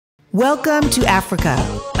Welcome to Africa,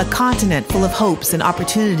 a continent full of hopes and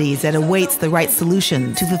opportunities that awaits the right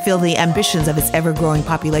solution to fulfill the ambitions of its ever-growing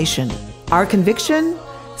population. Our conviction?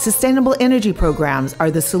 Sustainable energy programs are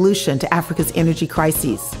the solution to Africa's energy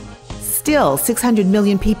crises. Still, 600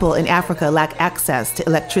 million people in Africa lack access to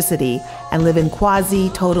electricity and live in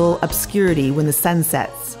quasi-total obscurity when the sun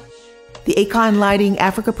sets. The Akon Lighting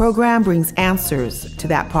Africa program brings answers to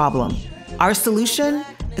that problem. Our solution?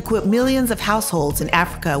 Equip millions of households in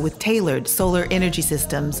Africa with tailored solar energy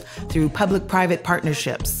systems through public-private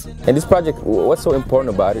partnerships. And this project, what's so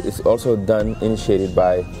important about it, is also initiated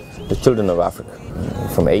by the children of Africa,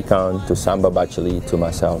 from Akon to Samba Bacheli to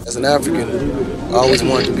myself. As an African, I always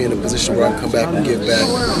wanted to be in a position where I can come back and give back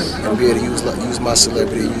and be able to use my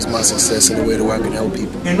celebrity, use my success in a way where I can help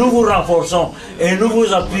people. Et nous vous renforçons et nous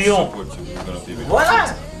vous appuyons. Voilà.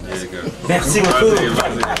 Merci beaucoup.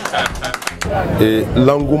 Et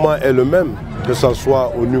l'engouement est le même, que ce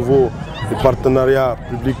soit au niveau du partenariat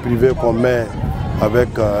public-privé qu'on met avec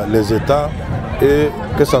les États et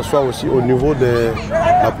que ce soit aussi au niveau de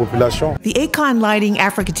la population. The Akon Lighting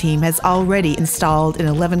Africa team has already installed in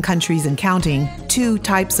 11 countries and counting 2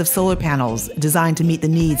 types of solar panels designed to meet the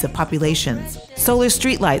needs of populations. Solar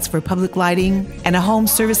streetlights for public lighting and a home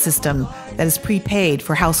service system that is prepaid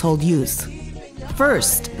for household use.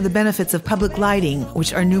 First, the benefits of public lighting,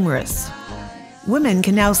 which are numerous. Women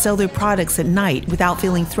can now sell their products at night without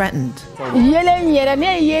feeling threatened.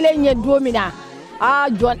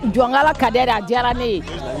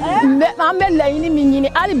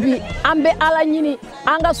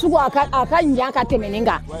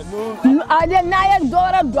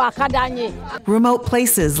 Remote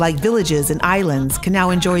places like villages and islands can now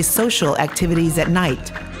enjoy social activities at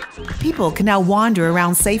night. People can now wander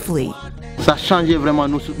around safely. Ça changeait vraiment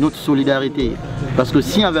notre solidarité. Parce que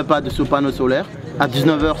s'il n'y avait pas de ce panneau solaire, à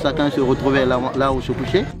 19h, chacun se retrouvait là où se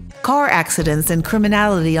couchait. Car accidents and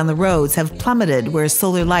criminality on the roads have plummeted where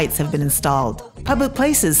solar lights have been installed. Public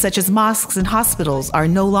places such as mosques and hospitals are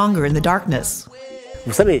no longer in the darkness.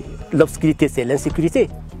 Vous savez, l'obscurité, c'est l'insécurité.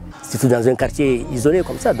 Surtout dans un quartier isolé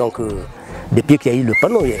comme ça. Donc, depuis qu'il y a eu le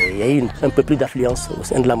panneau, il y a eu un peu plus d'affluence au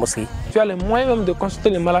sein de la mosquée. Tu as les moyens même de consulter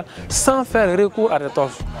les malades sans faire recours à des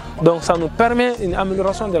torches. Donc ça nous permet une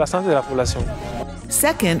amélioration de la santé de la population.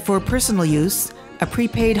 Second, for personal use, a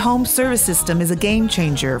prepaid home service system is a game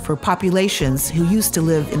changer for populations who used to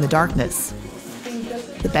live in the darkness.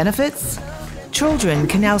 The benefits? Children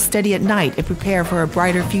can now study at night and prepare for a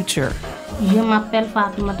brighter future. Je m'appelle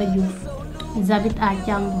Fatoumata Diouf. J'habite à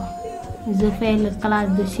Django. Je fais la classe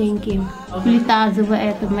de 5e. Plus tard, je veux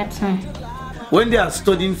être médecin. When they are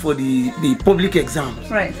studying for the public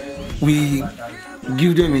exams, right, we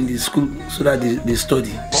give them in the school so that they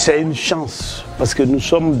study. C'est une chance parce que nous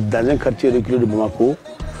sommes dans un quartier reculé de Bamako.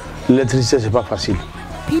 L'électricité, c'est pas facile.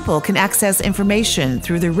 People can access information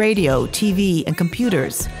through the radio, TV, and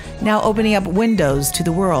computers, now opening up windows to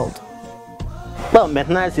the world. Bon,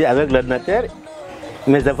 maintenant, c'est avec l'ordinateur.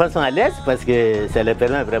 Mes enfants sont à l'aise parce que ça leur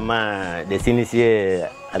permet vraiment de s'initier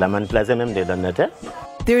à la manipulation même des ordinateurs.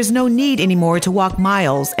 There is no need anymore to walk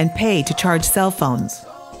miles and pay to charge cell phones.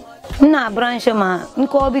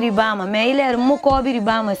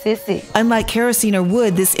 Unlike kerosene or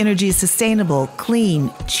wood, this energy is sustainable, clean,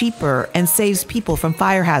 cheaper, and saves people from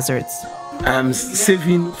fire hazards. I'm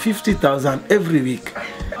saving 50,000 every week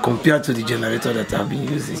compared to the generator that I've been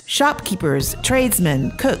using. Shopkeepers,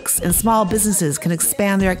 tradesmen, cooks, and small businesses can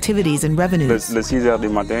expand their activities and revenues. Le 6 h du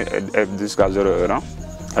matin jusqu'à 0 h,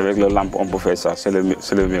 avec la lampe, on peut faire ça, c'est le mieux.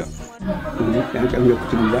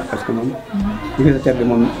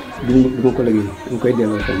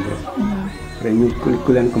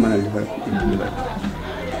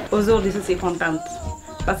 Aujourd'hui, je suis contente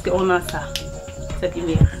parce qu'on a ça, cette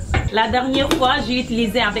lumière. La dernière fois, j'ai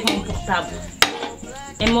utilisé avec mon portable.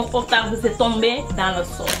 Et mon portable s'est tombé dans la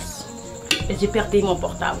sauce. Et j'ai perdu mon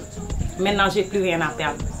portable. Maintenant, j'ai plus rien à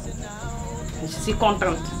perdre. Je suis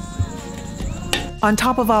contente. On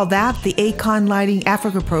top of all that, the Akon Lighting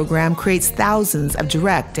Africa program creates thousands of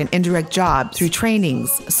direct and indirect jobs through trainings,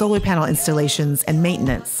 solar panel installations, and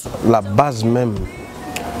maintenance. La base même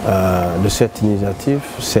de cette initiative,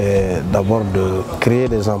 c'est d'abord de créer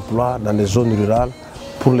des emplois dans les zones rurales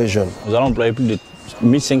pour les jeunes. Nous allons employer plus de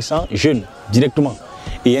 1500 jeunes directement.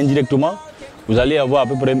 Et indirectement, vous allez avoir à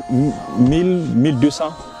peu près 1200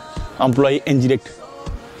 employés indirects.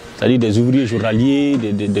 C'est-à-dire des ouvriers journaliers,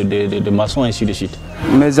 des maçons, ainsi de suite.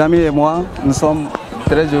 Mes amis et moi, nous sommes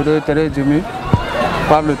très heureux, très émus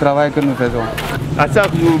par le travail que nous faisons. À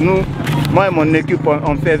chaque jour, moi et mon équipe,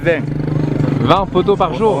 on fait 20 photos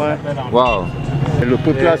par jour. Ouais. Wow. La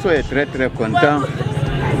population est très très contente.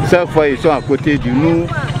 Chaque fois, ils sont à côté de nous.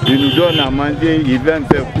 il nous donne à manger, il va me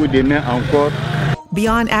faire coup de main encore.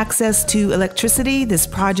 Beyond access to electricity, this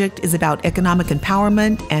project is about economic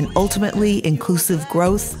empowerment and ultimately inclusive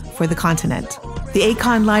growth for the continent. The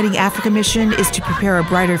Akon Lighting Africa mission is to prepare a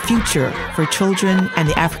brighter future for children and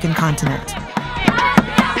the African continent.